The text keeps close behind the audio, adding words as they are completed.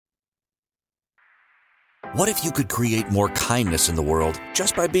What if you could create more kindness in the world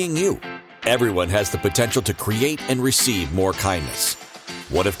just by being you? Everyone has the potential to create and receive more kindness.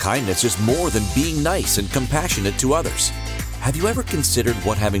 What if kindness is more than being nice and compassionate to others? Have you ever considered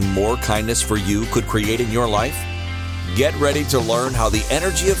what having more kindness for you could create in your life? Get ready to learn how the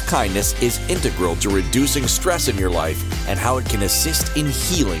energy of kindness is integral to reducing stress in your life and how it can assist in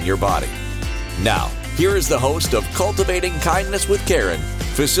healing your body. Now, here is the host of Cultivating Kindness with Karen,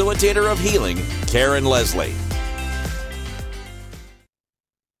 facilitator of healing, Karen Leslie.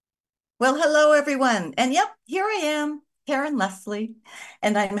 Well, hello, everyone. And yep, here I am, Karen Leslie.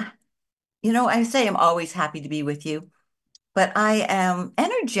 And I say I'm always happy to be with you, but I am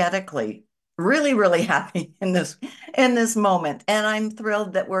energetically really, really happy in this moment. And I'm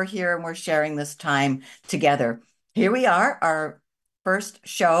thrilled that we're here and we're sharing this time together. Here we are, our first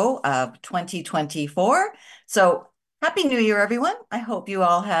show of 2024. So Happy New Year, everyone. I hope you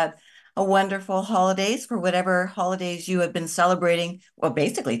all had a wonderful holidays for whatever holidays you have been celebrating. Well,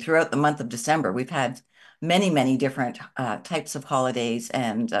 basically throughout the month of December, we've had many, many different types of holidays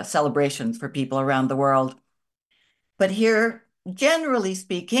and celebrations for people around the world. But here, generally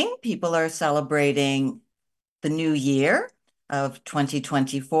speaking, people are celebrating the new year of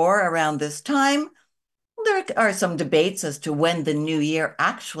 2024 around this time. There are some debates as to when the new year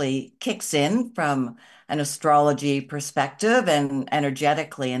actually kicks in from an astrology perspective and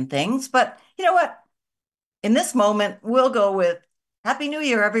energetically and things. But you know what? In this moment, we'll go with Happy New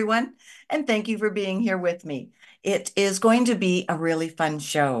Year, everyone. And thank you for being here with me. It is going to be a really fun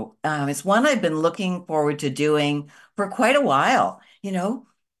show. It's one I've been looking forward to doing for quite a while.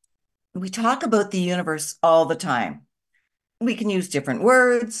 We talk about the universe all the time. We can use different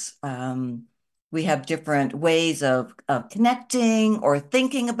words. We have different ways of connecting or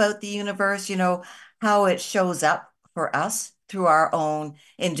thinking about the universe, how it shows up for us through our own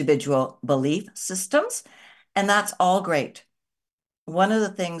individual belief systems. And that's all great. One of the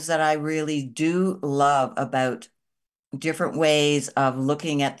things that I really do love about different ways of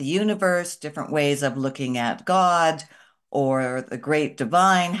looking at the universe, different ways of looking at God or the great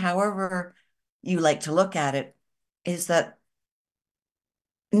divine, however you like to look at it, is that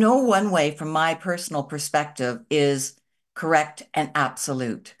no one way from my personal perspective is correct and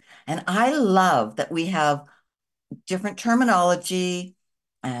absolute. And I love that we have different terminology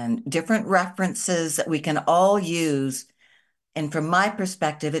and different references that we can all use. And from my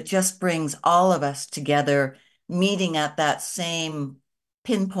perspective, it just brings all of us together, meeting at that same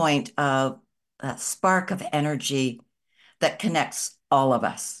pinpoint of that spark of energy that connects all of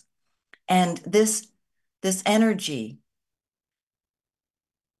us. And this energy,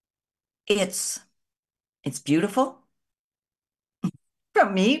 it's beautiful.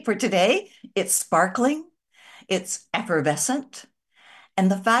 From me for today, it's sparkling, it's effervescent.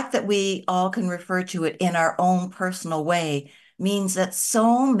 And the fact that we all can refer to it in our own personal way means that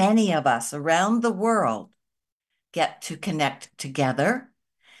so many of us around the world get to connect together,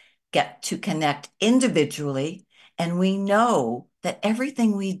 get to connect individually, and we know that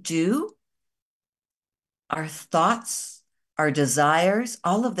everything we do, our thoughts, our desires,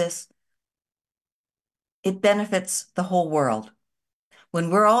 all of this, it benefits the whole world. When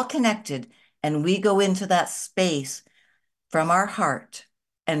we're all connected and we go into that space from our heart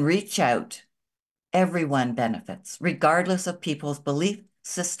and reach out, everyone benefits, regardless of people's belief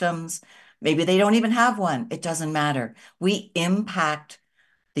systems. Maybe they don't even have one. It doesn't matter. We impact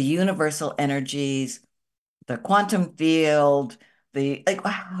the universal energies, the quantum field, the like,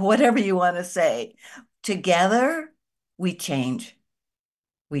 whatever you want to say. Together, we change.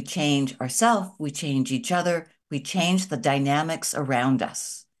 We change ourselves, we change each other, we change the dynamics around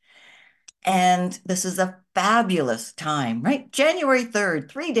us. And this is a fabulous time, right? January 3rd,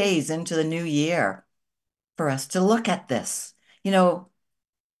 3 days into the new year, for us to look at this. You know,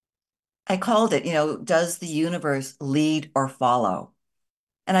 I called it, does the universe lead or follow?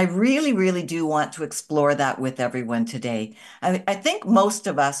 And I really, really do want to explore that with everyone today. I think most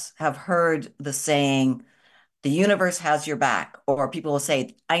of us have heard the saying, the universe has your back, or people will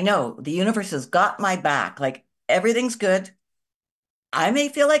say, I know the universe has got my back. Like everything's good. I may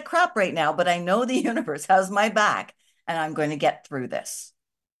feel like crap right now, but I know the universe has my back and I'm going to get through this.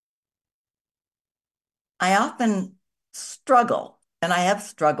 I often struggle, and I have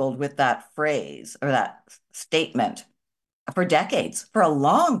struggled with that phrase or that statement for decades, for a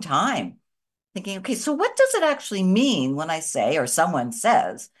long time, thinking, okay, so what does it actually mean when I say, or someone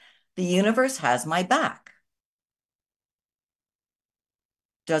says, the universe has my back?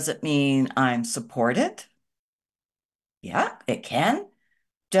 Does it mean I'm supported? Yeah, it can.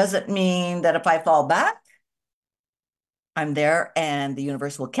 Does it mean that if I fall back, I'm there and the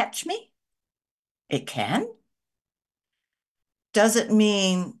universe will catch me? It can. Does it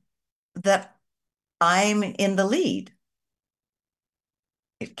mean that I'm in the lead?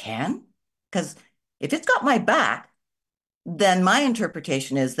 It can. Because if it's got my back, then my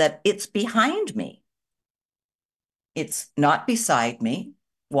interpretation is that it's behind me. It's not beside me,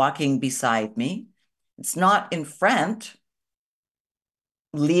 walking beside me. It's not in front,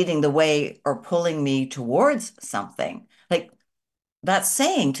 leading the way or pulling me towards something. Like that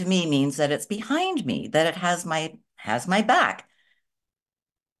saying to me means that it's behind me, that it has my back.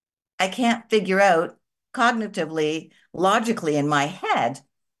 I can't figure out cognitively, logically in my head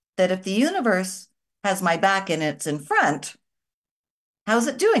that if the universe has my back and it's in front, how's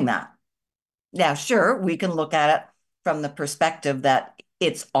it doing that? Now, sure, we can look at it from the perspective that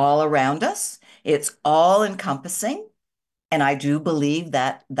it's all around us, it's all encompassing. And I do believe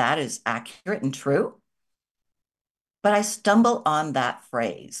that that is accurate and true. But I stumble on that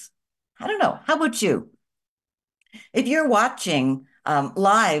phrase. I don't know. How about you? If you're watching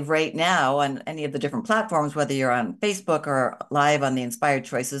live right now on any of the different platforms, whether you're on Facebook or live on the Inspired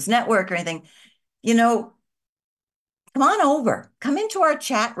Choices Network or anything, you know, come on over, come into our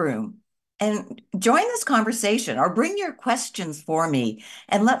chat room and join this conversation or bring your questions for me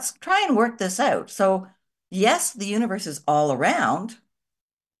and let's try and work this out. So, yes, the universe is all around.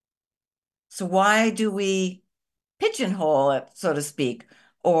 So, why do we pigeonhole it, so to speak,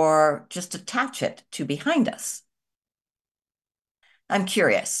 or just attach it to behind us? I'm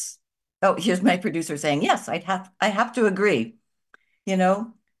curious. Oh, here's my producer saying, yes, I have to agree. You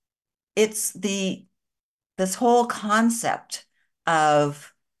know, it's this whole concept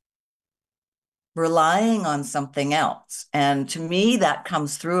of relying on something else. And to me, that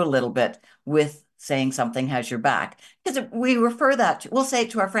comes through a little bit with saying something has your back. Because we refer that to, we'll say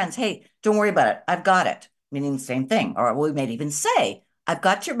it to our friends, hey, don't worry about it. I've got it, meaning the same thing. Or we may even say, I've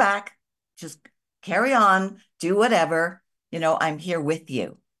got your back. Just carry on, do whatever. I'm here with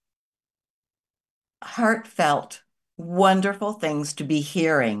you. Heartfelt, wonderful things to be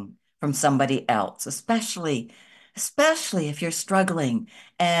hearing from somebody else, especially if you're struggling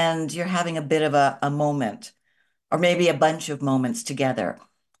and you're having a bit of a moment or maybe a bunch of moments together.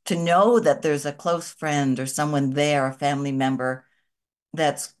 To know that there's a close friend or someone there, a family member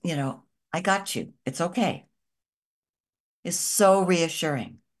that's, I got you. It's okay, is so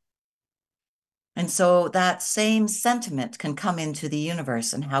reassuring. And so that same sentiment can come into the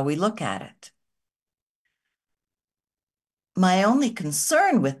universe and how we look at it. My only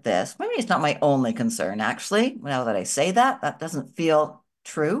concern with this, maybe it's not my only concern, actually. Now that I say that, that doesn't feel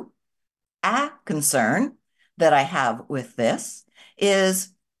true. A concern that I have with this is,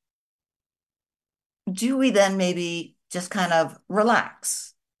 do we then maybe just kind of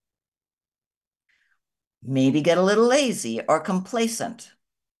relax? Maybe get a little lazy or complacent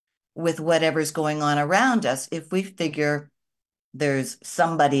with whatever's going on around us if we figure there's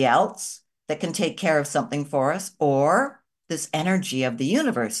somebody else that can take care of something for us, or this energy of the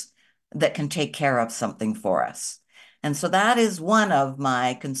universe that can take care of something for us. And so that is one of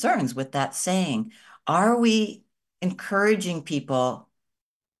my concerns with that saying. Are we encouraging people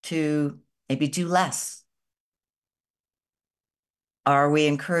to maybe do less? Are we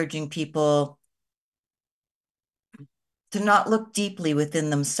encouraging people to not look deeply within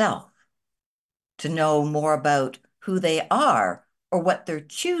themselves, to know more about who they are or what they're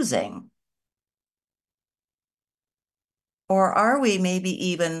choosing? Or are we maybe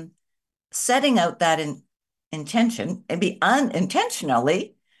even setting out that intention, and be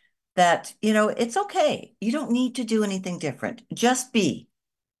unintentionally, that, it's okay. You don't need to do anything different. Just be.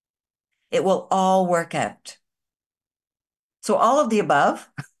 It will all work out. So all of the above,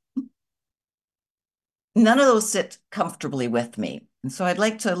 none of those sit comfortably with me. And so I'd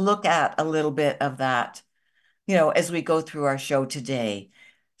like to look at a little bit of that, as we go through our show today.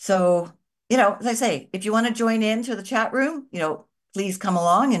 So, as I say, if you want to join into the chat room, please come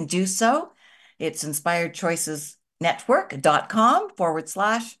along and do so. It's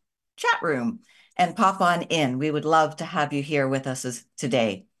inspiredchoicesnetwork.com/chat room and pop on in. We would love to have you here with us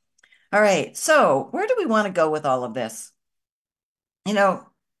today. All right. So where do we want to go with all of this?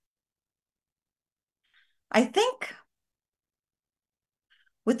 I think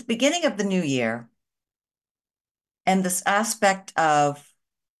with the beginning of the new year and this aspect of,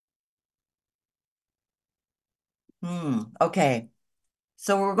 okay,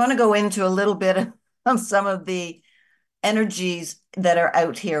 so we're going to go into a little bit of some of the energies that are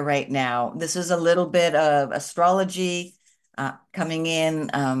out here right now. This is a little bit of astrology coming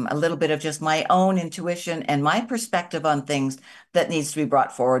in, a little bit of just my own intuition and my perspective on things that needs to be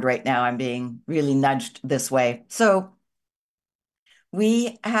brought forward right now. I'm being really nudged this way. So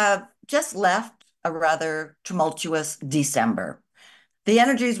we have just left a rather tumultuous December. The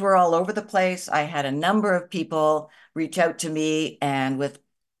energies were all over the place. I had a number of people reach out to me and with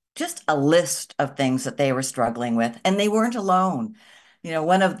just a list of things that they were struggling with, and they weren't alone.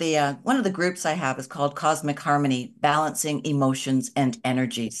 One of the groups I have is called Cosmic Harmony, Balancing Emotions and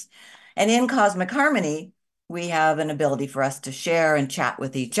Energies. And in Cosmic Harmony, we have an ability for us to share and chat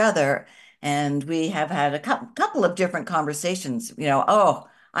with each other. And we have had a couple of different conversations, oh,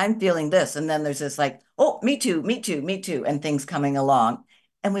 I'm feeling this. And then there's this like, oh, me too, me too, me too, and things coming along.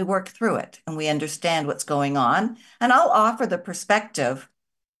 And we work through it and we understand what's going on. And I'll offer the perspective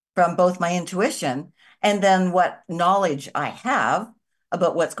from both my intuition and then what knowledge I have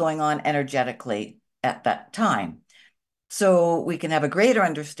about what's going on energetically at that time. So we can have a greater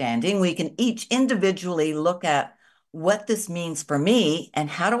understanding. We can each individually look at what this means for me and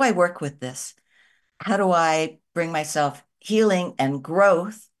how do I work with this? How do I bring myself healing and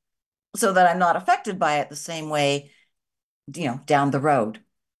growth so that I'm not affected by it the same way, down the road?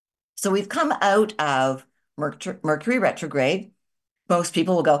 So we've come out of Mercury retrograde. Most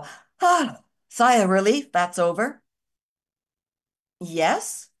people will go, ah, sigh of relief, that's over.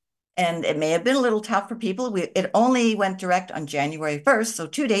 Yes. And it may have been a little tough for people. It only went direct on January 1st, so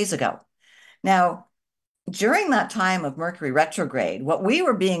 2 days ago. Now, during that time of Mercury retrograde, what we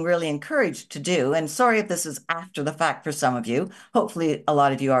were being really encouraged to do, and sorry if this is after the fact for some of you, hopefully a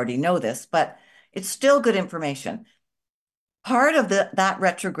lot of you already know this, but it's still good information. Part of that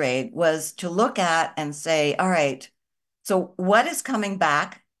retrograde was to look at and say, all right, so what is coming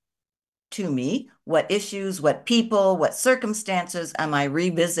back to me? What issues, what people, what circumstances am I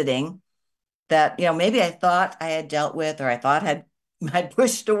revisiting that, maybe I thought I had dealt with or I thought I'd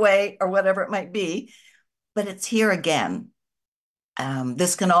pushed away or whatever it might be, but it's here again.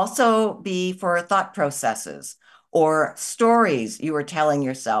 This can also be for thought processes or stories you were telling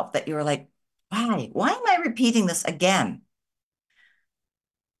yourself that you were like, why am I repeating this again?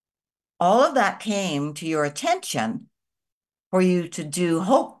 All of that came to your attention for you to do,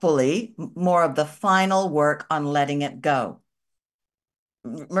 hopefully, more of the final work on letting it go.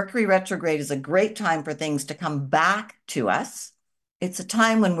 Mercury retrograde is a great time for things to come back to us. It's a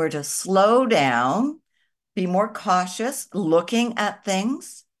time when we're to slow down, be more cautious, looking at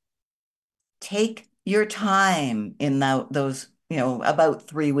things. Take your time in those, about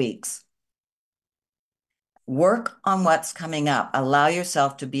 3 weeks. Work on what's coming up. Allow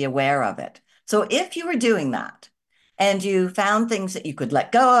yourself to be aware of it. So if you were doing that and you found things that you could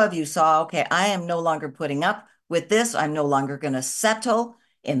let go of, you saw, okay, I am no longer putting up with this. I'm no longer going to settle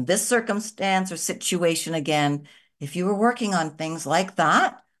in this circumstance or situation again. If you were working on things like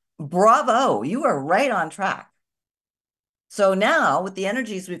that, bravo, you are right on track. So now with the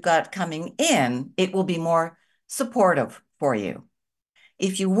energies we've got coming in, it will be more supportive for you.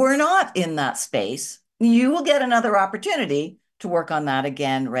 If you were not in that space, you will get another opportunity to work on that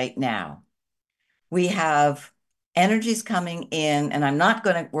again right now. We have energies coming in, and I'm not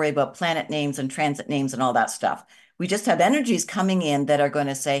going to worry about planet names and transit names and all that stuff. We just have energies coming in that are going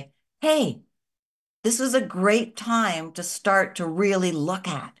to say, hey, this is a great time to start to really look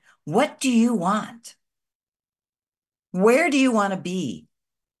at what do you want? Where do you want to be?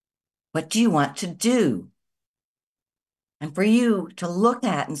 What do you want to do? And for you to look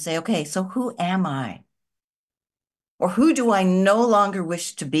at and say, okay, so who am I? Or who do I no longer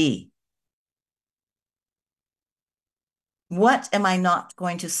wish to be? What am I not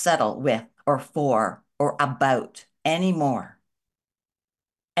going to settle with or for or about anymore?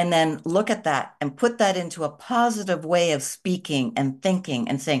 And then look at that and put that into a positive way of speaking and thinking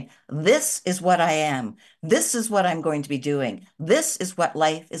and saying, this is what I am. This is what I'm going to be doing. This is what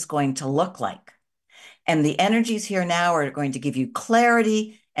life is going to look like. And the energies here now are going to give you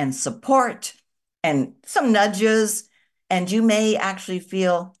clarity and support and some nudges. And you may actually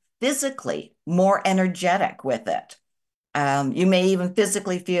feel physically more energetic with it. You may even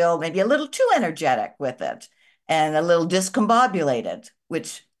physically feel maybe a little too energetic with it and a little discombobulated,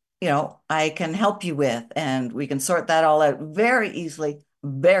 which, I can help you with, and we can sort that all out very easily,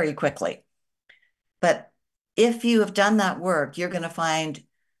 very quickly. But if you have done that work, you're going to find,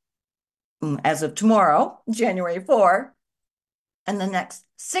 as of tomorrow, January 4, and the next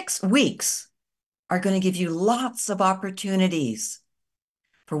 6 weeks are going to give you lots of opportunities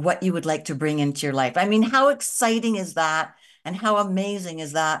for what you would like to bring into your life. I mean, how exciting is that? And how amazing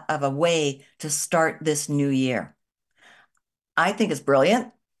is that of a way to start this new year? I think it's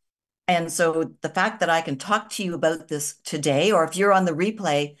brilliant. And so the fact that I can talk to you about this today, or if you're on the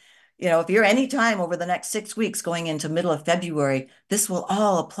replay, if you're anytime over the next 6 weeks going into middle of February, this will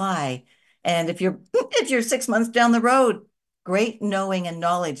all apply. And if you're 6 months down the road, great knowing and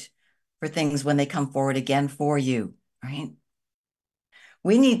knowledge for things when they come forward again for you, right?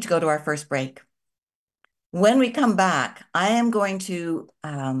 We need to go to our first break. When we come back, I am going to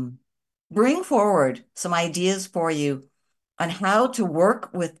bring forward some ideas for you on how to work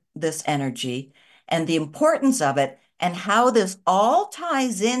with this energy and the importance of it and how this all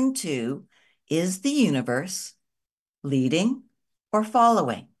ties into, is the universe leading or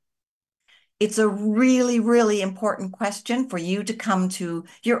following? It's a really, really important question for you to come to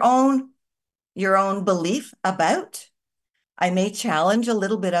your own belief about. I may challenge a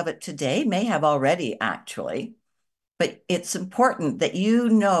little bit of it today, may have already actually, but it's important that you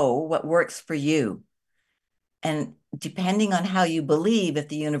know what works for you. And depending on how you believe, if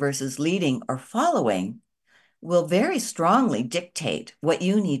the universe is leading or following, will very strongly dictate what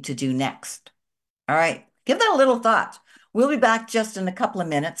you need to do next. All right, give that a little thought. We'll be back just in a couple of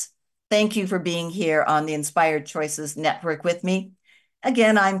minutes. Thank you for being here on the Inspired Choices Network with me.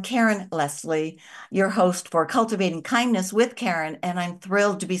 Again, I'm Karen Leslie, your host for Cultivating Kindness with Karen, and I'm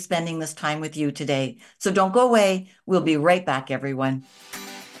thrilled to be spending this time with you today. So don't go away. We'll be right back, everyone.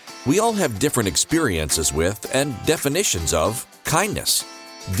 We all have different experiences with and definitions of kindness.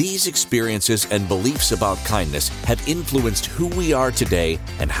 These experiences and beliefs about kindness have influenced who we are today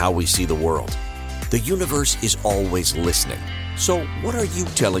and how we see the world. The universe is always listening. So what are you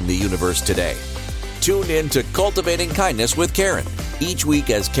telling the universe today? Tune in to Cultivating Kindness with Karen each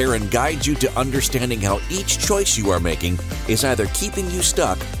week as Karen guides you to understanding how each choice you are making is either keeping you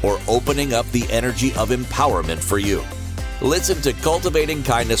stuck or opening up the energy of empowerment for you. Listen to Cultivating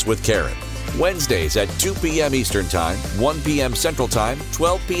Kindness with Karen, Wednesdays at 2 p.m. Eastern Time, 1 p.m. Central Time,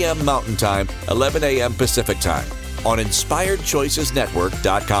 12 p.m. Mountain Time, 11 a.m. Pacific Time on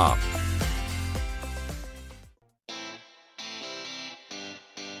InspiredChoicesNetwork.com.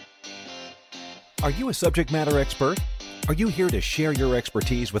 Are you a subject matter expert? Are you here to share your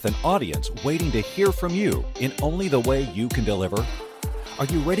expertise with an audience waiting to hear from you in only the way you can deliver? Are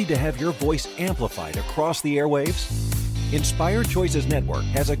you ready to have your voice amplified across the airwaves? Inspired Choices Network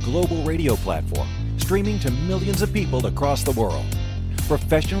has a global radio platform streaming to millions of people across the world.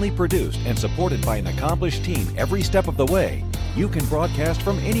 Professionally produced and supported by an accomplished team every step of the way, you can broadcast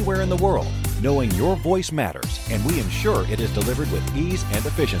from anywhere in the world, knowing your voice matters, and we ensure it is delivered with ease and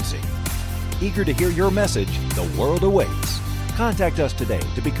efficiency. Eager to hear your message, the world awaits. Contact us today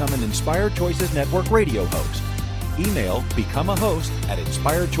to become an Inspired Choices Network radio host. Email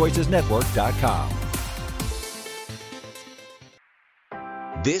becomeahost@inspiredchoicesnetwork.com.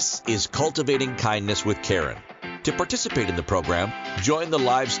 This is Cultivating Kindness with Karen. To participate in the program, join the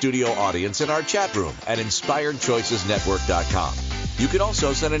live studio audience in our chat room at InspiredChoicesNetwork.com. You can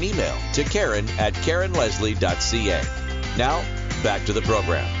also send an email to Karen@KarenLeslie.ca. Now, back to the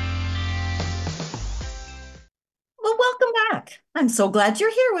program. Well, welcome back. I'm so glad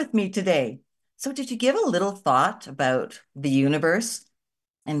you're here with me today. So did you give a little thought about the universe?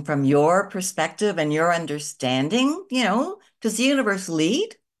 And from your perspective and your understanding, does the universe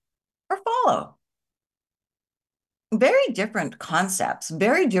lead or follow? Very different concepts,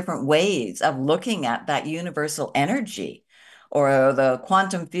 very different ways of looking at that universal energy or the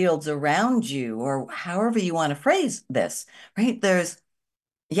quantum fields around you, or however you want to phrase this, right?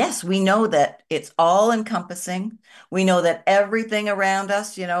 Yes, we know that it's all encompassing. We know that everything around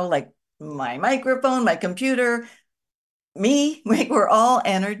us, like my microphone, my computer, me, we're all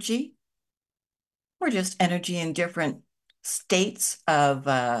energy. We're just energy in different states of,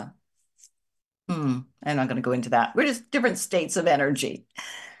 I'm not going to go into that. We're just different states of energy.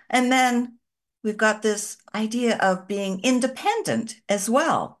 And then we've got this idea of being independent as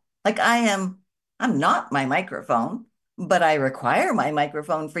well. Like I'm not my microphone, but I require my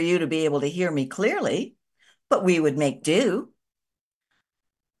microphone for you to be able to hear me clearly, but we would make do.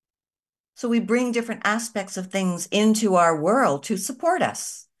 So we bring different aspects of things into our world to support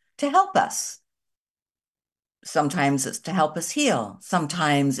us, to help us. Sometimes it's to help us heal.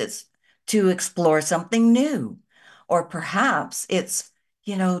 Sometimes it's to explore something new. Or perhaps it's,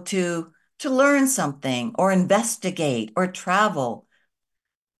 to learn something or investigate or travel.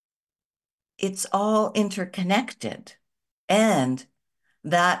 It's all interconnected. And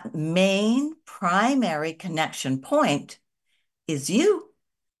that main primary connection point is you,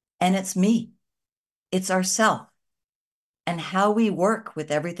 and it's me. It's ourself and how we work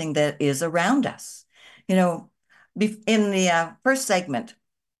with everything that is around us. In the first segment,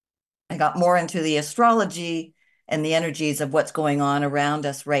 I got more into the astrology and the energies of what's going on around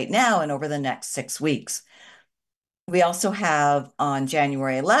us right now and over the next 6 weeks. We also have on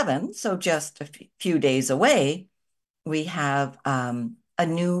January 11th, so just a few days away, we have a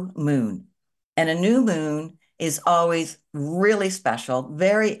new moon. And a new moon is always really special,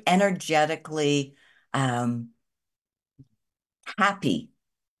 very energetically happy,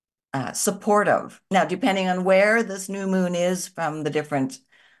 supportive. Now, depending on where this new moon is from the different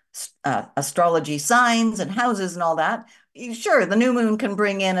astrology signs and houses and all that, sure, the new moon can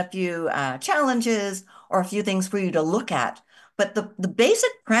bring in a few challenges or a few things for you to look at. But the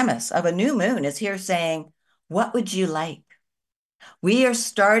basic premise of a new moon is here saying, what would you like? We are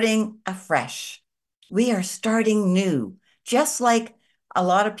starting afresh. We are starting new, just like a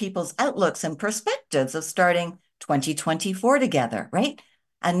lot of people's outlooks and perspectives of starting 2024 together, right?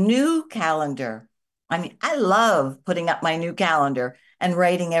 A new calendar. I mean, I love putting up my new calendar and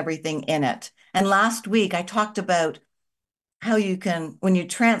writing everything in it. And last week I talked about how you can, when you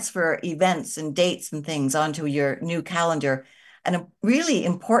transfer events and dates and things onto your new calendar, and a really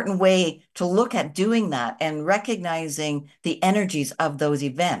important way to look at doing that and recognizing the energies of those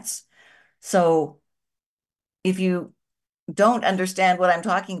events. So if you don't understand what I'm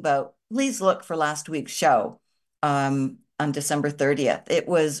talking about, please look for last week's show on December 30th. It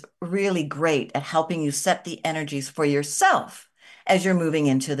was really great at helping you set the energies for yourself as you're moving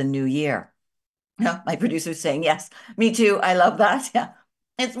into the new year. My producer's saying, yes, me too. I love that. Yeah.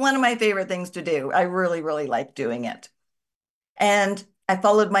 It's one of my favorite things to do. I really, really like doing it. And I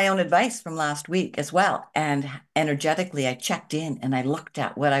followed my own advice from last week as well. And energetically, I checked in and I looked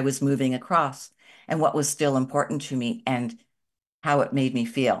at what I was moving across and what was still important to me and how it made me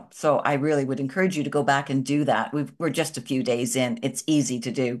feel. So I really would encourage you to go back and do that. We're just a few days in. It's easy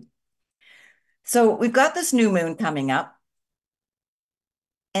to do. So we've got this new moon coming up.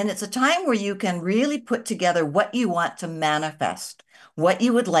 And it's a time where you can really put together what you want to manifest, what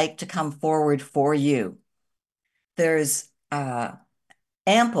you would like to come forward for you. There's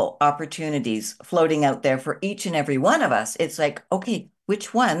ample opportunities floating out there for each and every one of us. It's like, okay,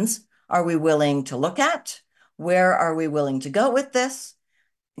 which ones are we willing to look at? Where are we willing to go with this?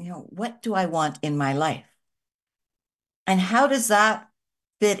 What do I want in my life? And how does that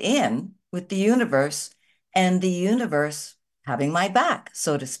fit in with the universe and the universe having my back,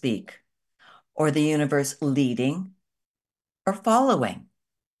 so to speak, or the universe leading or following?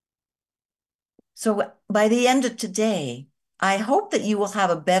 So by the end of today, I hope that you will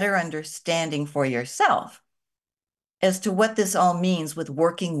have a better understanding for yourself as to what this all means with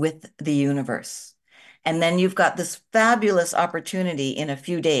working with the universe. And then you've got this fabulous opportunity in a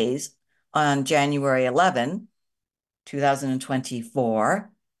few days on January 11,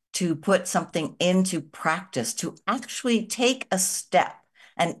 2024, to put something into practice, to actually take a step,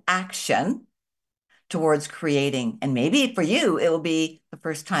 an action towards creating. And maybe for you, it will be the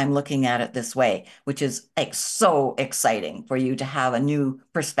first time looking at it this way, which is like so exciting for you to have a new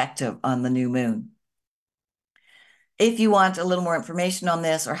perspective on the new moon. If you want a little more information on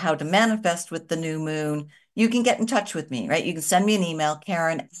this or how to manifest with the new moon, you can get in touch with me, right? You can send me an email,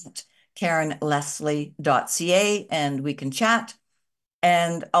 Karen@KarenLeslie.ca, and we can chat.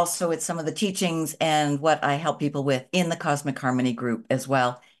 And also it's some of the teachings and what I help people with in the Cosmic Harmony group as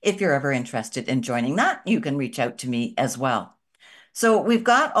well. If you're ever interested in joining that, you can reach out to me as well. So we've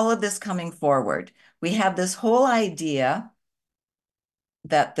got all of this coming forward. We have this whole idea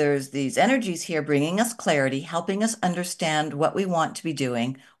that there's these energies here bringing us clarity, helping us understand what we want to be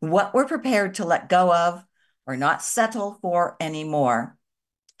doing, what we're prepared to let go of or not settle for anymore,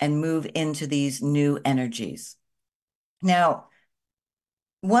 and move into these new energies. Now,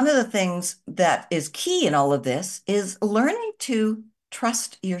 one of the things that is key in all of this is learning to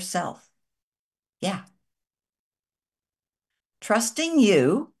trust yourself. Yeah. Trusting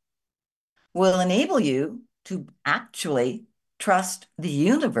you will enable you to actually trust the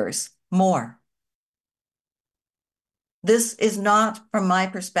universe more. This is not, from my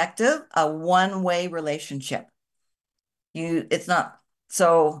perspective, a one-way relationship. It's not.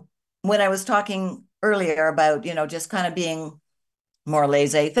 So when I was talking earlier about, just kind of being more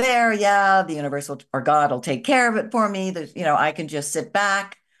laissez-faire, yeah, the universe or God will take care of it for me. I can just sit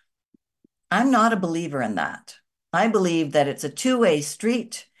back. I'm not a believer in that. I believe that it's a two-way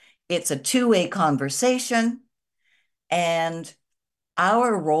street. It's a two-way conversation. And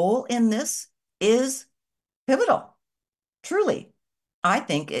our role in this is pivotal. Truly, I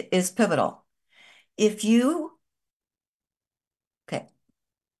think it is pivotal. Okay, let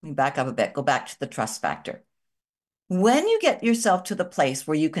me back up a bit, go back to the trust factor. When you get yourself to the place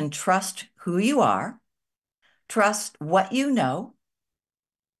where you can trust who you are, trust what you know,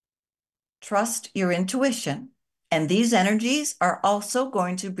 trust your intuition, and these energies are also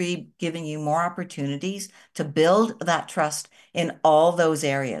going to be giving you more opportunities to build that trust in all those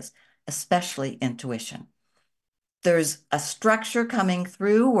areas, especially intuition. There's a structure coming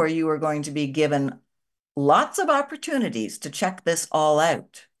through where you are going to be given lots of opportunities to check this all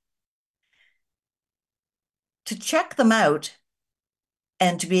out. To check them out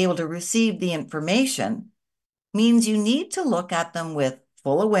and to be able to receive the information means you need to look at them with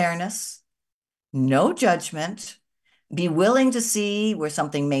full awareness, no judgment, be willing to see where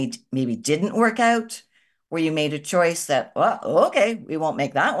something maybe didn't work out, where you made a choice that, well, okay, we won't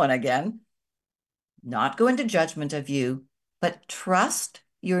make that one again. Not go into judgment of you, but trust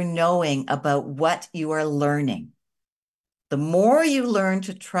your knowing about what you are learning. The more you learn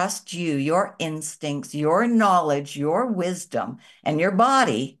to trust you, your instincts, your knowledge, your wisdom, and your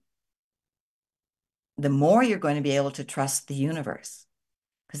body, the more you're going to be able to trust the universe.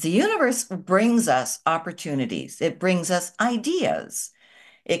 Because the universe brings us opportunities. It brings us ideas.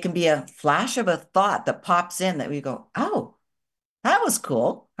 It can be a flash of a thought that pops in that we go, oh, that was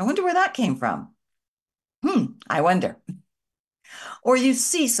cool. I wonder where that came from. I wonder. Or you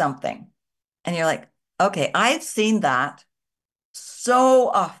see something and you're like, okay, I've seen that so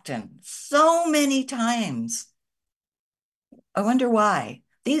often, so many times. I wonder why.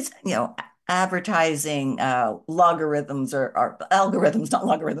 These, advertising logarithms or algorithms, not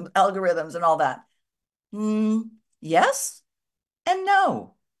logarithms, algorithms and all that. Yes and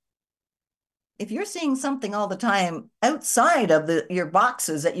no. If you're seeing something all the time outside of your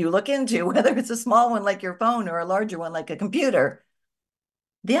boxes that you look into, whether it's a small one like your phone or a larger one like a computer,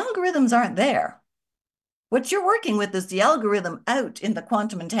 the algorithms aren't there. What you're working with is the algorithm out in the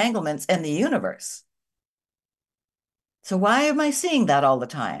quantum entanglements and the universe. So why am I seeing that all the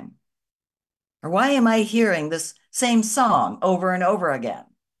time? Or why am I hearing this same song over and over again?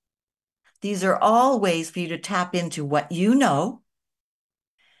 These are all ways for you to tap into what you know,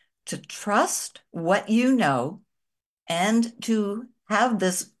 to trust what you know, and to have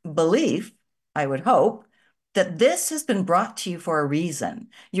this belief, I would hope, that this has been brought to you for a reason.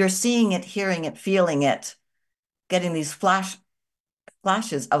 You're seeing it, hearing it, feeling it, getting these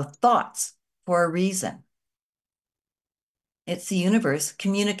flashes of thoughts for a reason. It's the universe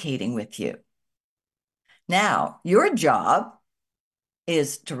communicating with you. Now, your job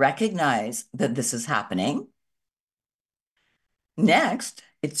is to recognize that this is happening. Next,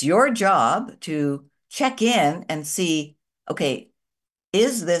 it's your job to check in and see, okay,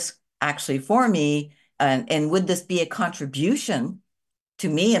 is this actually for me? And would this be a contribution to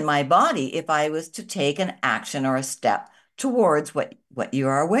me and my body if I was to take an action or a step towards what you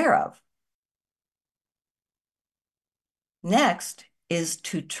are aware of? Next is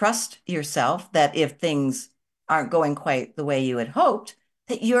to trust yourself that if things aren't going quite the way you had hoped,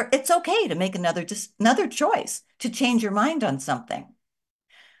 that it's okay to make another choice, to change your mind on something.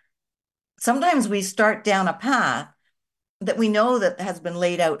 Sometimes we start down a path that we know that has been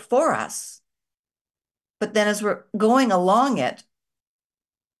laid out for us, but then as we're going along it,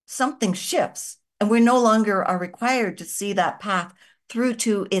 something shifts and we no longer are required to see that path through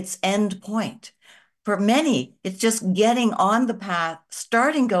to its end point. For many, it's just getting on the path,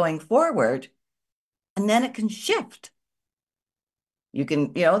 starting going forward, and then it can shift. You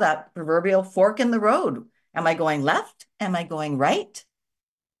can, that proverbial fork in the road. Am I going left? Am I going right?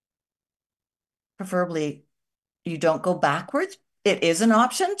 Preferably, you don't go backwards. It is an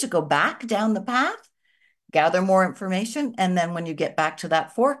option to go back down the path, gather more information, and then when you get back to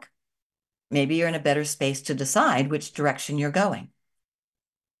that fork, maybe you're in a better space to decide which direction you're going.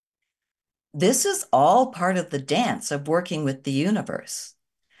 This is all part of the dance of working with the universe.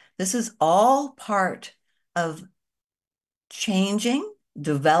 This is all part of changing,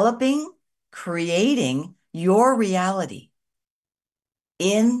 developing, creating your reality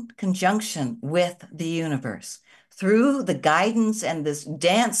in conjunction with the universe through the guidance and this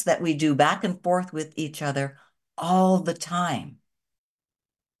dance that we do back and forth with each other all the time.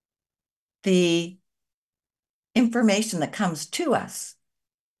 The information that comes to us,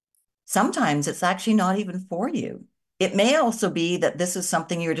 sometimes it's actually not even for you. It may also be that this is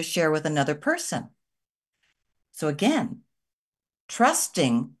something you're to share with another person. So again,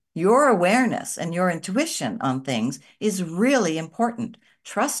 trusting your awareness and your intuition on things is really important.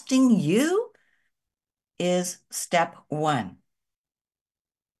 Trusting you is step one.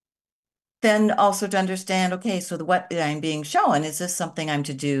 Then also to understand, okay, so what I'm being shown, is this something I'm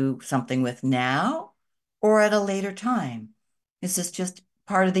to do something with now or at a later time? Is this just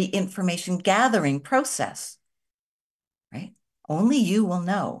part of the information gathering process, right? Only you will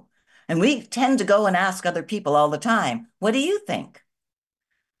know. And we tend to go and ask other people all the time, what do you think?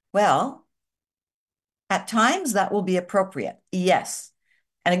 Well, at times that will be appropriate, yes.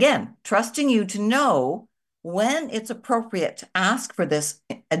 And again, trusting you to know when it's appropriate to ask for this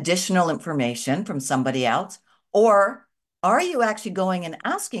additional information from somebody else, or are you actually going and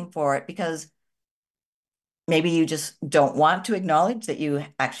asking for it because Maybe you just don't want to acknowledge that you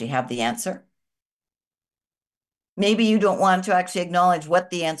actually have the answer. Maybe you don't want to actually acknowledge what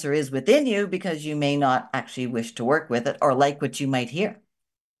the answer is within you because you may not actually wish to work with it or like what you might hear.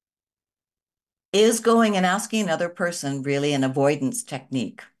 Is going and asking another person really an avoidance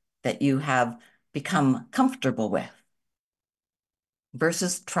technique that you have become comfortable with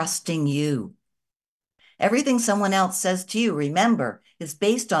versus trusting you? Everything someone else says to you, remember, is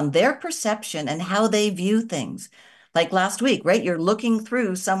based on their perception and how they view things. Like last week, right? You're looking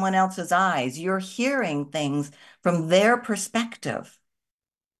through someone else's eyes. You're hearing things from their perspective.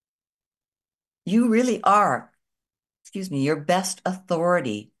 You really are, your best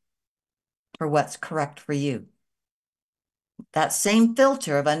authority for what's correct for you. That same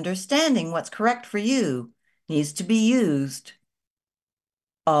filter of understanding what's correct for you needs to be used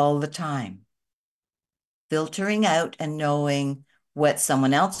all the time. Filtering out and knowing what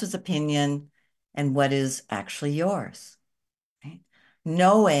someone else's opinion and what is actually yours. Right?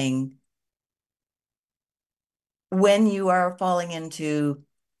 Knowing when you are falling into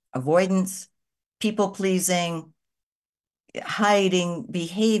avoidance, people-pleasing, hiding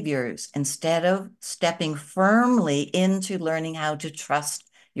behaviors instead of stepping firmly into learning how to trust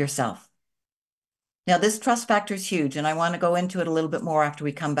yourself. Now, this trust factor is huge, and I want to go into it a little bit more after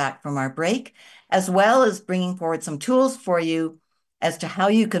we come back from our break, as well as bringing forward some tools for you as to how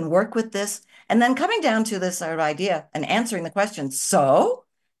you can work with this, and then coming down to this idea and answering the question, so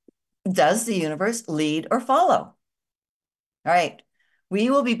does the universe lead or follow? All right. We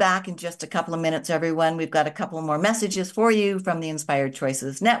will be back in just a couple of minutes, everyone. We've got a couple more messages for you from the Inspired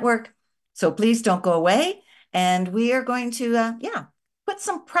Choices Network. So please don't go away. And we are going to, put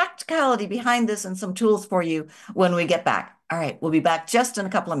some practicality behind this and some tools for you when we get back. All right, we'll be back just in a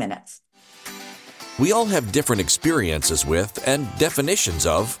couple of minutes. We all have different experiences with and definitions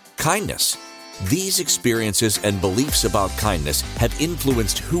of kindness. These experiences and beliefs about kindness have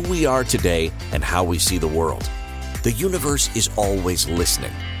influenced who we are today and how we see the world. The universe is always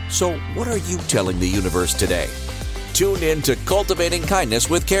listening. So what are you telling the universe today? Tune in to Cultivating Kindness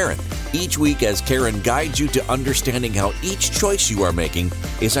with Karen. Each week as Karen guides you to understanding how each choice you are making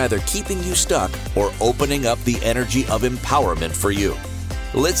is either keeping you stuck or opening up the energy of empowerment for you.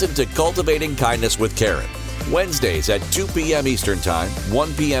 Listen to Cultivating Kindness with Karen. Wednesdays at 2 p.m. Eastern Time,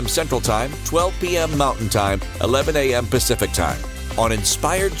 1 p.m. Central Time, 12 p.m. Mountain Time, 11 a.m. Pacific Time on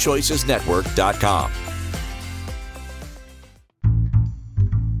InspiredChoicesNetwork.com.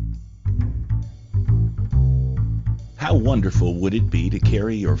 How wonderful would it be to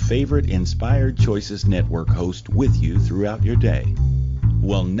carry your favorite Inspired Choices Network host with you throughout your day?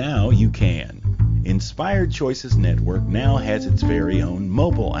 Well, now you can. Inspired Choices Network now has its very own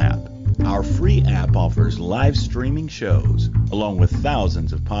mobile app. Our free app offers live streaming shows, along with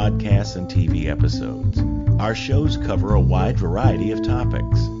thousands of podcasts and TV episodes. Our shows cover a wide variety of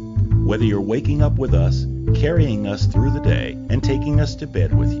topics. Whether you're waking up with us, carrying us through the day, and taking us to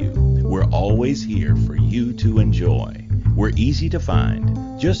bed with you, we're always here for you to enjoy. We're easy to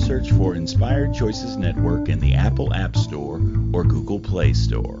find. Just search for Inspired Choices Network in the Apple App Store or Google Play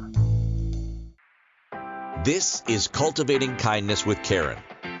Store. This is Cultivating Kindness with Karen.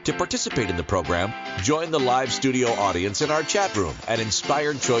 To participate in the program, join the live studio audience in our chat room at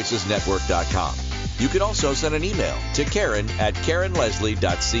InspiredChoicesNetwork.com. You can also send an email to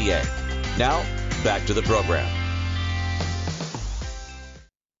Karen@KarenLeslie.ca. Now, back to the program.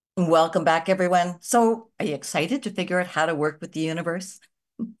 Welcome back, everyone. So, are you excited to figure out how to work with the universe?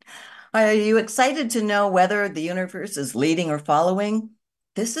 Are you excited to know whether the universe is leading or following?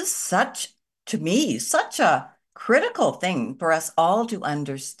 This is to me, such a critical thing for us all to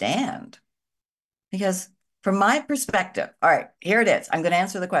understand. Because from my perspective, all right, here it is. I'm going to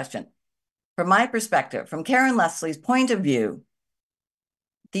answer the question. From my perspective, from Karen Leslie's point of view,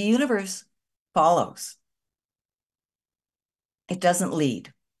 the universe follows. It doesn't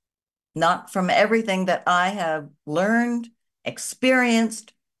lead. Not from everything that I have learned,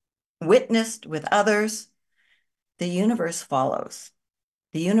 experienced, witnessed with others. The universe follows.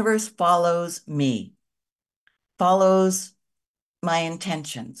 The universe follows me, follows my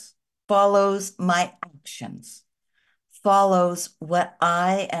intentions, follows my actions, follows what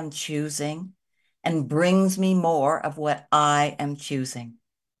I am choosing, and brings me more of what I am choosing.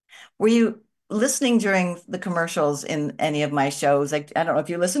 Were you listening during the commercials in any of my shows? I don't know if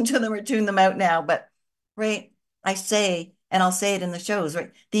you listen to them or tune them out now, but right, I say, and I'll say it in the shows,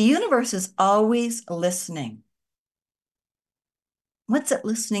 right? The universe is always listening. What's it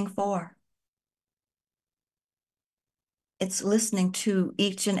listening for? It's listening to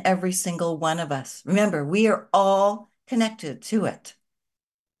each and every single one of us. Remember, we are all connected to it.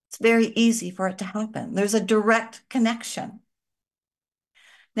 It's very easy for it to happen. There's a direct connection.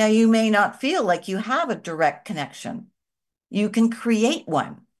 Now, you may not feel like you have a direct connection. You can create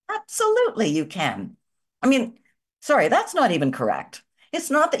one. Absolutely, you can. I mean, sorry, that's not even correct. It's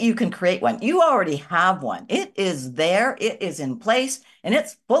not that you can create one. You already have one. It is there, it is in place, and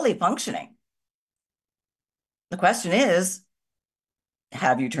it's fully functioning. The question is,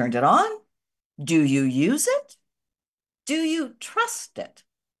 have you turned it on? Do you use it? Do you trust it?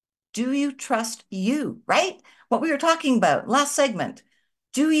 Do you trust you, right? What we were talking about last segment.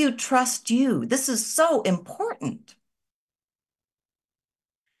 Do you trust you? This is so important.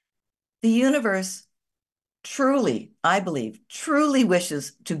 The universe truly, I believe, truly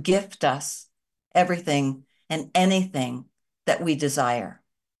wishes to gift us everything and anything that we desire.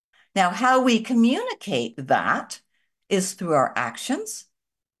 Now, how we communicate that is through our actions,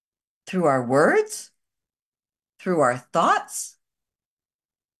 through our words, through our thoughts.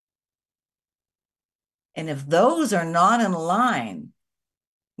 And if those are not in line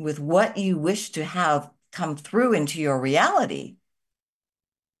with what you wish to have come through into your reality,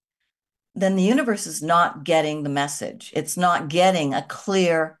 then the universe is not getting the message. It's not getting a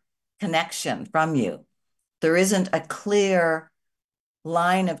clear connection from you. There isn't a clear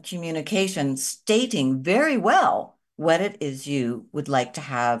line of communication stating very well what it is you would like to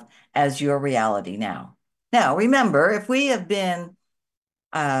have as your reality now. Now, remember, if we have been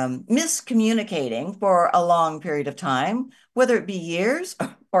miscommunicating for a long period of time, whether it be years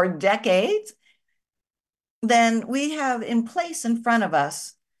or decades, then we have in place in front of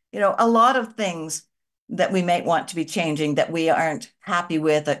us, a lot of things that we might want to be changing that we aren't happy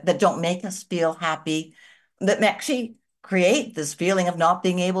with, that don't make us feel happy, that actually create this feeling of not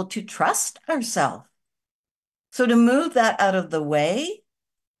being able to trust ourselves. So to move that out of the way,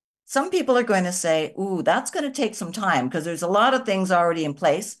 some people are going to say, ooh, that's going to take some time because there's a lot of things already in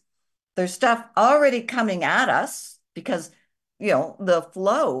place. There's stuff already coming at us because, the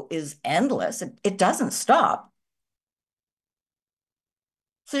flow is endless. It doesn't stop.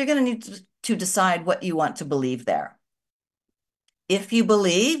 So you're going to need to decide what you want to believe there. If you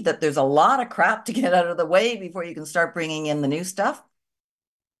believe that there's a lot of crap to get out of the way before you can start bringing in the new stuff,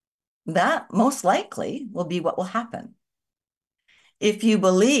 that most likely will be what will happen. If you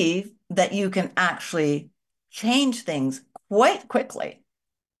believe that you can actually change things quite quickly,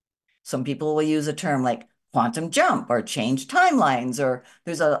 some people will use a term like quantum jump or change timelines, or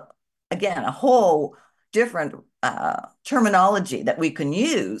there's again, a whole different terminology that we can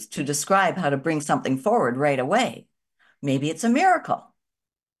use to describe how to bring something forward right away. Maybe it's a miracle.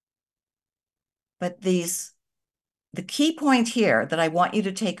 But the key point here that I want you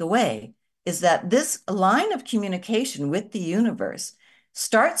to take away is that this line of communication with the universe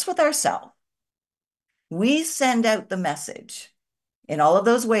starts with ourselves. We send out the message in all of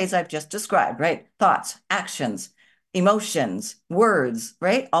those ways I've just described, right? Thoughts, actions, emotions, words,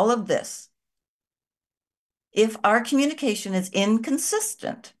 right? All of this. If our communication is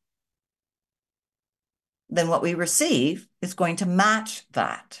inconsistent, then what we receive is going to match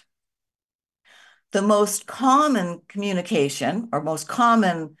that. The most common communication or most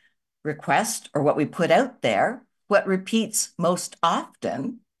common request or what we put out there, what repeats most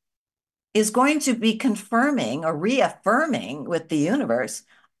often, is going to be confirming or reaffirming with the universe,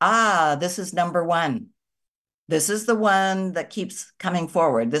 this is number one. This is the one that keeps coming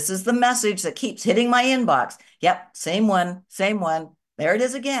forward. This is the message that keeps hitting my inbox. Yep, same one, same one. There it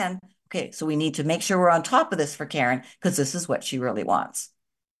is again. Okay, so we need to make sure we're on top of this for Karen because this is what she really wants.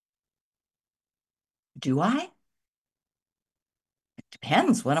 Do I? It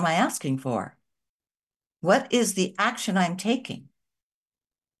depends. What am I asking for? What is the action I'm taking?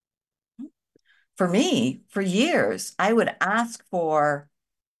 For me, for years, I would ask for,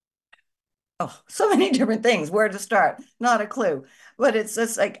 so many different things. Where to start? Not a clue. But it's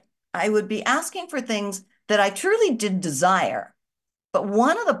just like I would be asking for things that I truly did desire. But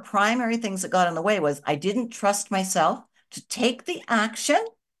one of the primary things that got in the way was I didn't trust myself to take the action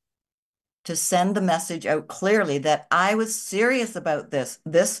to send the message out clearly that I was serious about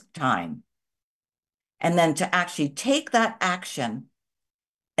this time. And then to actually take that action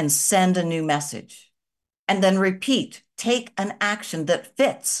and send a new message. And then repeat, take an action that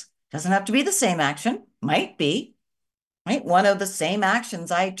fits. Doesn't have to be the same action, might be, right? One of the same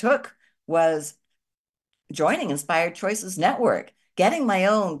actions I took was joining Inspired Choices Network, getting my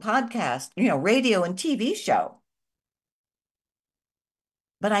own podcast, radio and TV show.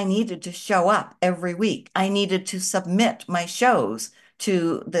 But I needed to show up every week. I needed to submit my shows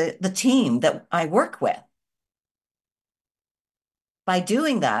to the team that I work with. By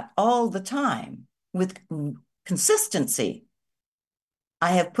doing that all the time with consistency,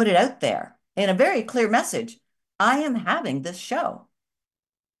 I have put it out there in a very clear message. I am having this show.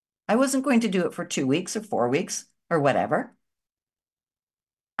 I wasn't going to do it for 2 weeks or 4 weeks or whatever.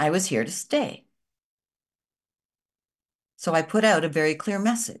 I was here to stay. So I put out a very clear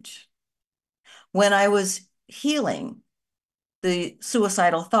message. When I was healing the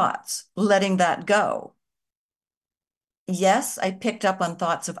suicidal thoughts, letting that go, yes, I picked up on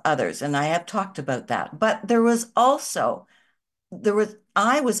thoughts of others, and I have talked about that. But I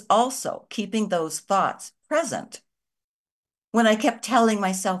was also keeping those thoughts present when I kept telling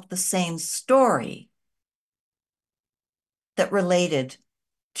myself the same story that related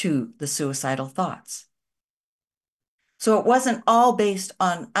to the suicidal thoughts. So it wasn't all based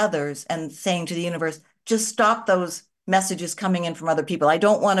on others and saying to the universe, just stop those messages coming in from other people. I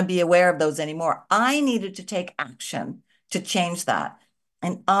don't want to be aware of those anymore. I needed to take action to change that.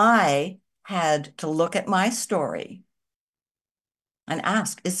 And I had to look at my story and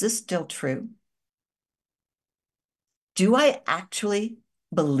ask, is this still true? Do I actually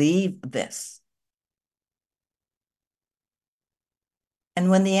believe this? And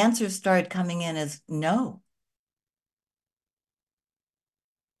when the answers started coming in as no,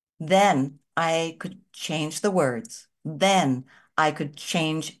 then I could change the words. Then I could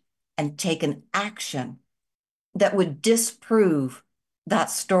change and take an action that would disprove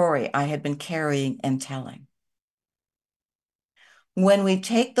that story I had been carrying and telling. When we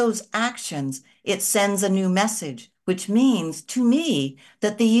take those actions, it sends a new message, which means to me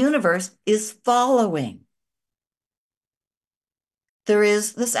that the universe is following. There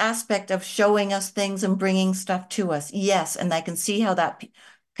is this aspect of showing us things and bringing stuff to us. Yes, and I can see how that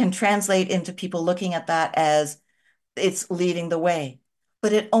can translate into people looking at that as it's leading the way.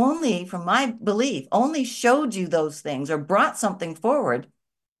 But it only, from my belief, only showed you those things or brought something forward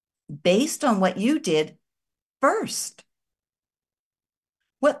based on what you did first.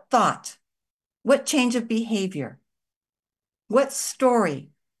 What thought? What change of behavior? What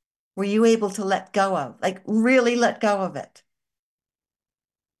story were you able to let go of? Like really let go of it.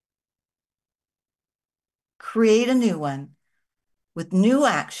 Create a new one with new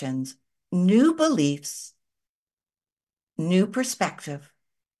actions, new beliefs, new perspective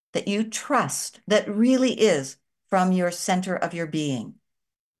that you trust that really is from your center of your being.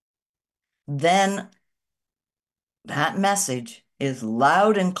 Then that message is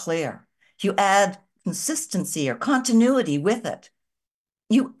loud and clear. You add consistency or continuity with it.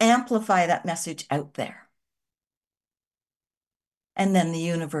 You amplify that message out there. And then the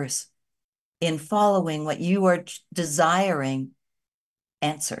universe, in following what you are desiring,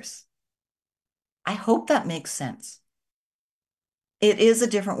 answers. I hope that makes sense. It is a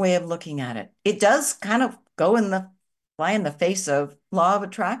different way of looking at it. It does kind of fly in the face of law of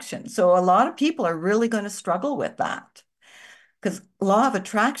attraction. So a lot of people are really going to struggle with that because law of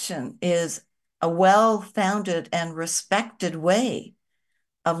attraction is a well-founded and respected way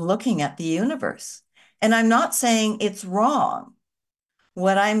of looking at the universe. And I'm not saying it's wrong.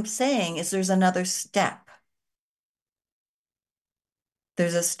 What I'm saying is there's another step.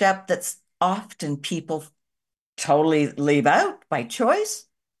 There's a step that's often people totally leave out by choice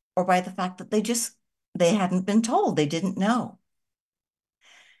or by the fact that they hadn't been told, they didn't know.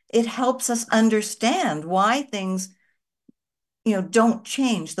 It helps us understand why things, don't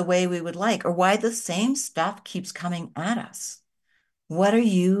change the way we would like or why the same stuff keeps coming at us. What are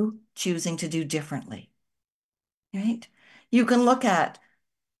you choosing to do differently? Right? You can look at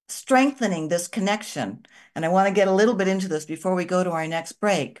strengthening this connection. And I want to get a little bit into this before we go to our next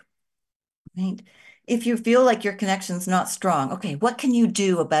break. Right? If you feel like your connection's not strong, okay, what can you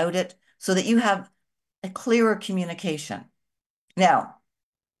do about it so that you have a clearer communication? Now,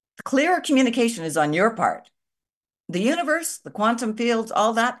 the clearer communication is on your part. The universe, the quantum fields,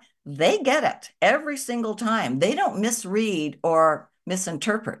 all that, they get it every single time. They don't misread or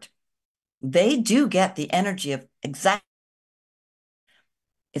misinterpret. They do get the energy of exact.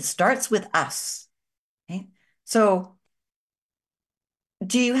 It starts with us. Okay? So,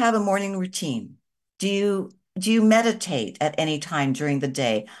 do you have a morning routine? Do you meditate at any time during the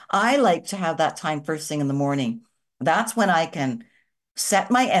day? I like to have that time first thing in the morning. That's when I can set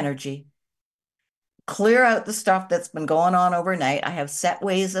my energy, clear out the stuff that's been going on overnight. I have set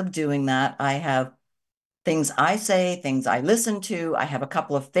ways of doing that. I have things I say, things I listen to. I have a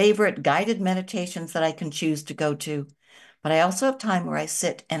couple of favorite guided meditations that I can choose to go to. But I also have time where I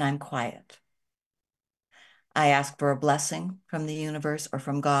sit and I'm quiet. I ask for a blessing from the universe or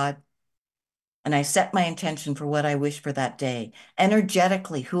from God. And I set my intention for what I wish for that day.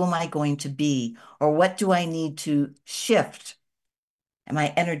 Energetically, who am I going to be? Or what do I need to shift? Am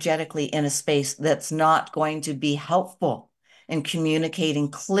I energetically in a space that's not going to be helpful? in communicating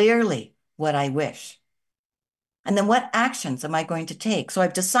clearly what I wish? And then what actions am I going to take? So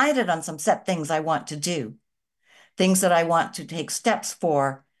I've decided on some set things I want to do, things that I want to take steps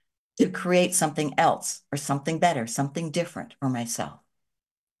for to create something else or something better, something different for myself.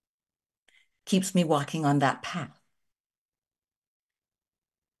 Keeps me walking on that path.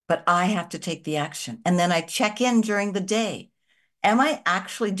 But I have to take the action. And then I check in during the day. Am I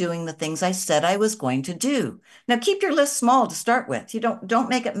actually doing the things I said I was going to do? Now keep your list small to start with. You don't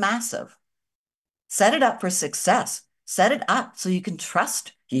make it massive. Set it up for success. Set it up so you can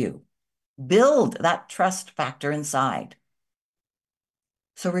trust you. Build that trust factor inside.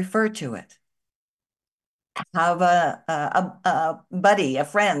 So refer to it. Have a buddy, a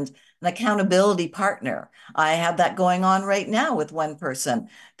friend, an accountability partner. I have that going on right now with one person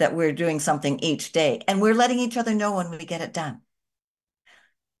that we're doing something each day, and we're letting each other know when we get it done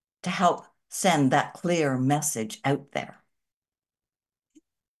to help send that clear message out there.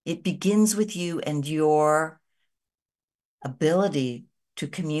 It begins with you and your ability to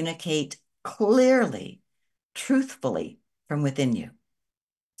communicate clearly, truthfully from within you.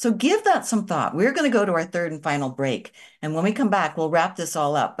 So give that some thought. We're going to go to our third and final break. And when we come back, we'll wrap this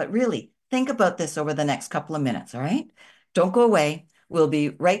all up. But really, think about this over the next couple of minutes, all right? Don't go away. We'll be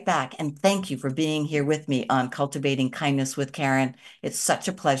right back. And thank you for being here with me on Cultivating Kindness with Karen. It's such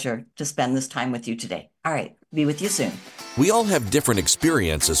a pleasure to spend this time with you today. All right, be with you soon. We all have different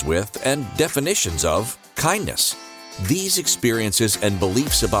experiences with and definitions of kindness. These experiences and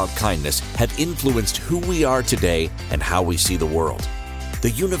beliefs about kindness have influenced who we are today and how we see the world. The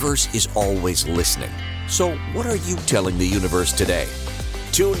universe is always listening. So what are you telling the universe today?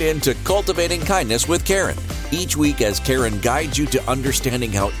 Tune in to Cultivating Kindness with Karen each week as Karen guides you to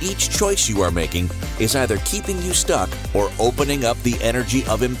understanding how each choice you are making is either keeping you stuck or opening up the energy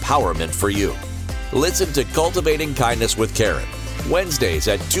of empowerment for you. Listen to Cultivating Kindness with Karen, Wednesdays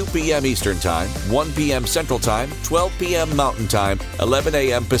at 2 p.m. Eastern Time, 1 p.m. Central Time, 12 p.m. Mountain Time, 11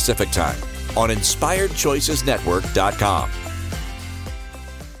 a.m. Pacific Time on InspiredChoicesNetwork.com.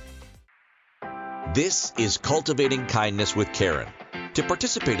 This is Cultivating Kindness with Karen. To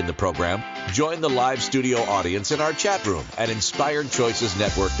participate in the program, join the live studio audience in our chat room at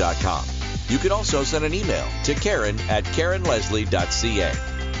InspiredChoicesNetwork.com. You can also send an email to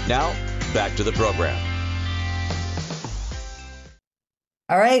Karen@KarenLeslie.ca. Now, back to the program.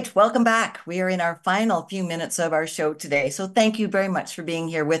 All right, welcome back. We are in our final few minutes of our show today. So thank you very much for being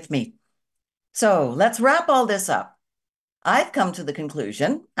here with me. So let's wrap all this up. I've come to the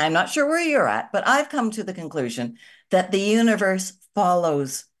conclusion, I'm not sure where you're at, but I've come to the conclusion that the universe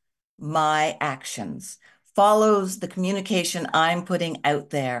follows my actions, follows the communication I'm putting out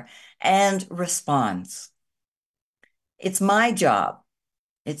there, and responds. It's my job.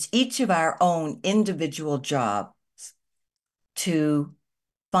 It's each of our own individual jobs to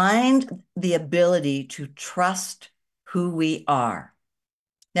find the ability to trust who we are.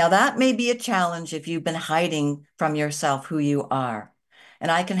 Now, that may be a challenge if you've been hiding from yourself who you are.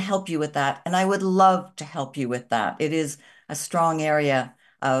 And I can help you with that. And I would love to help you with that. It is a strong area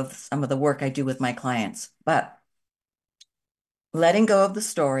of some of the work I do with my clients. But letting go of the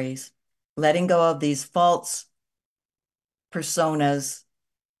stories, letting go of these false personas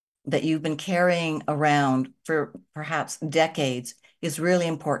that you've been carrying around for perhaps decades is really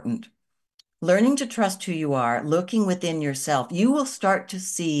important. Learning to trust who you are, looking within yourself, you will start to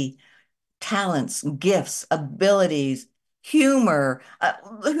see talents, gifts, abilities, humor,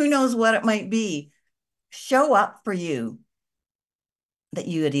 who knows what it might be, show up for you that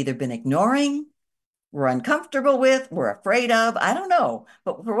you had either been ignoring, were uncomfortable with, were afraid of, I don't know.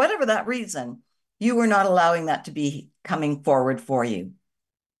 But for whatever that reason, you were not allowing that to be coming forward for you.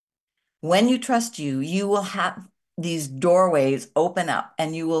 When you trust you, you will have these doorways open up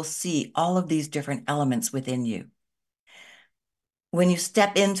and you will see all of these different elements within you. When you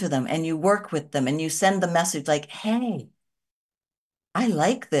step into them and you work with them and you send the message like, hey, I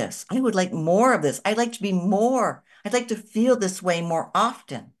like this. I would like more of this. I'd like to be more. I'd like to feel this way more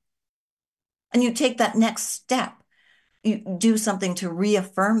often. And you take that next step. You do something to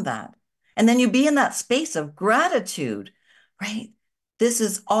reaffirm that. And then you be in that space of gratitude, right? This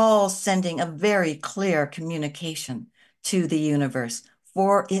is all sending a very clear communication to the universe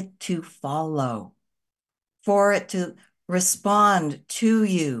for it to follow, for it to respond to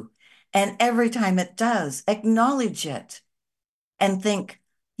you. And every time it does, acknowledge it and think,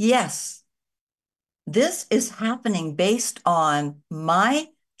 yes, this is happening based on my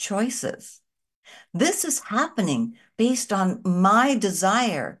choices. This is happening based on my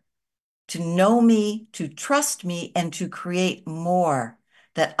desire to know me, to trust me, and to create more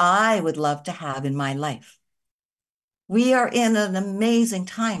that I would love to have in my life. We are in an amazing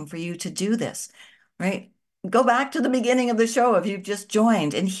time for you to do this, right? Go back to the beginning of the show if you've just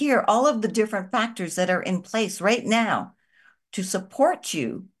joined and hear all of the different factors that are in place right now to support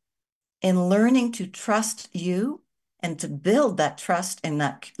you in learning to trust you and to build that trust in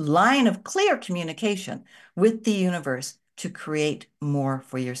that line of clear communication with the universe to create more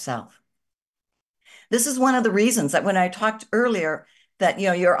for yourself. This is one of the reasons that when I talked earlier that,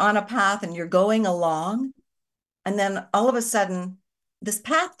 you're on a path and you're going along, and then all of a sudden, this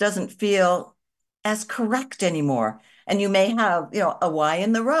path doesn't feel as correct anymore. And you may have, a Y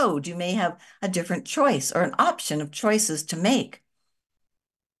in the road. You may have a different choice or an option of choices to make.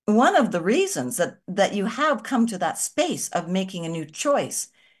 One of the reasons that you have come to that space of making a new choice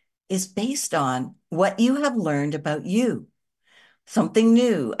is based on what you have learned about you. Something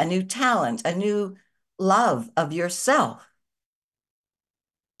new, a new talent, a new love of yourself.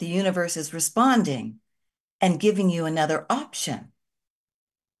 The universe is responding and giving you another option.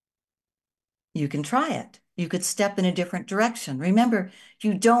 You can try it. You could step in a different direction. Remember,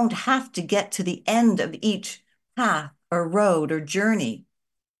 you don't have to get to the end of each path or road or journey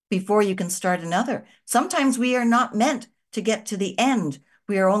before you can start another. Sometimes we are not meant to get to the end.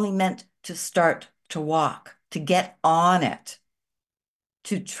 We are only meant to start to walk, to get on it,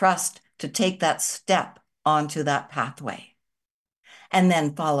 to trust, to take that step onto that pathway, and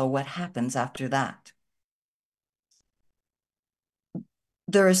then follow what happens after that.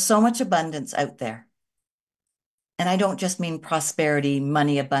 There is so much abundance out there. And I don't just mean prosperity,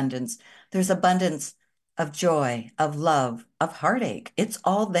 money abundance. There's abundance of joy, of love, of heartache. It's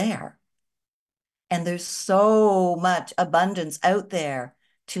all there. And there's so much abundance out there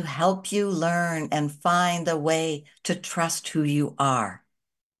to help you learn and find the way to trust who you are.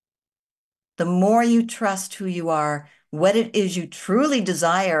 The more you trust who you are, what it is you truly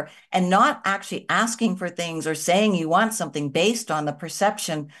desire, and not actually asking for things or saying you want something based on the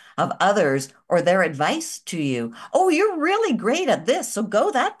perception of others or their advice to you. Oh, you're really great at this, so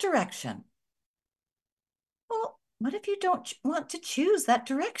go that direction. Well, what if you don't want to choose that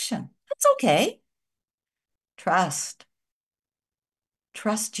direction? That's okay. Trust.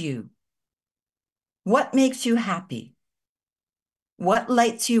 Trust you. What makes you happy? What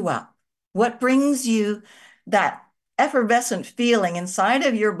lights you up? What brings you that effervescent feeling inside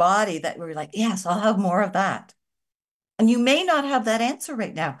of your body that we're like, yes, I'll have more of that. And you may not have that answer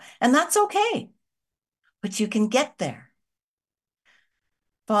right now, and that's okay, but you can get there.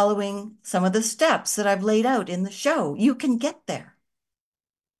 Following some of the steps that I've laid out in the show, you can get there.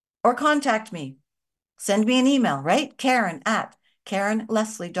 Or contact me. Send me an email, right?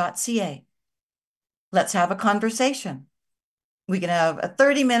 Karen@KarenLeslie.ca. Let's have a conversation. We can have a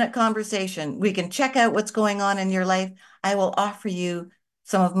 30-minute conversation. We can check out what's going on in your life. I will offer you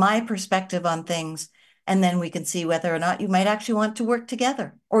some of my perspective on things, and then we can see whether or not you might actually want to work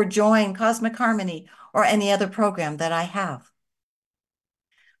together or join Cosmic Harmony or any other program that I have.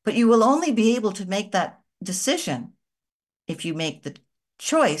 But you will only be able to make that decision if you make the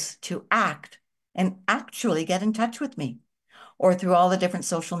choice to act and actually get in touch with me, or through all the different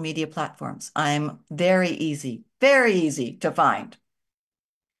social media platforms. I'm very easy to find.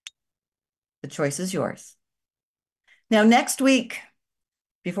 The choice is yours. Now, next week,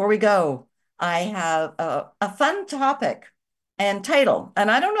 before we go, I have a fun topic and title, and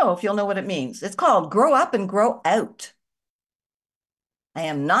I don't know if you'll know what it means. It's called Grow Up and Grow Out. I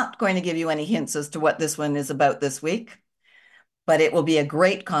am not going to give you any hints as to what this one is about this week, but it will be a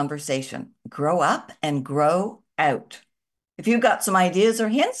great conversation. Grow up and grow out. If you've got some ideas or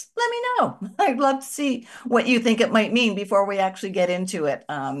hints, let me know. I'd love to see what you think it might mean before we actually get into it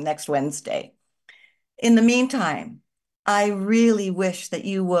next Wednesday. In the meantime, I really wish that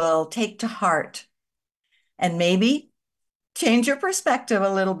you will take to heart and maybe change your perspective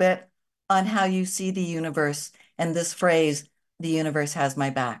a little bit on how you see the universe and this phrase, the universe has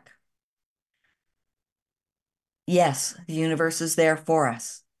my back. Yes, the universe is there for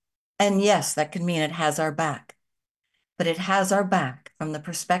us. And yes, that could mean it has our back. But it has our back from the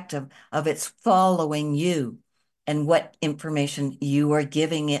perspective of it's following you and what information you are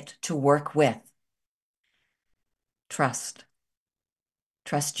giving it to work with. Trust.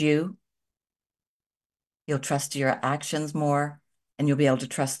 Trust you. You'll trust your actions more, and you'll be able to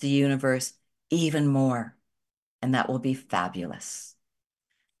trust the universe even more. And that will be fabulous.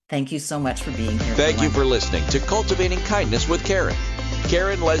 Thank you so much for being here. Thank you for listening to Cultivating Kindness with Karen.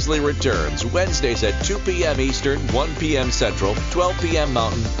 Karen Leslie returns Wednesdays at 2 p.m. Eastern, 1 p.m. Central, 12 p.m.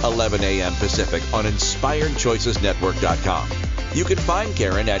 Mountain, 11 a.m. Pacific on InspiredChoicesNetwork.com. You can find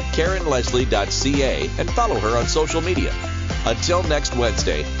Karen at KarenLeslie.ca and follow her on social media. Until next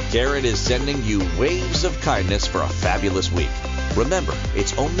Wednesday, Karen is sending you waves of kindness for a fabulous week. Remember,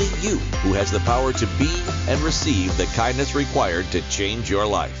 it's only you who has the power to be and receive the kindness required to change your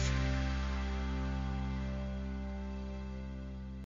life.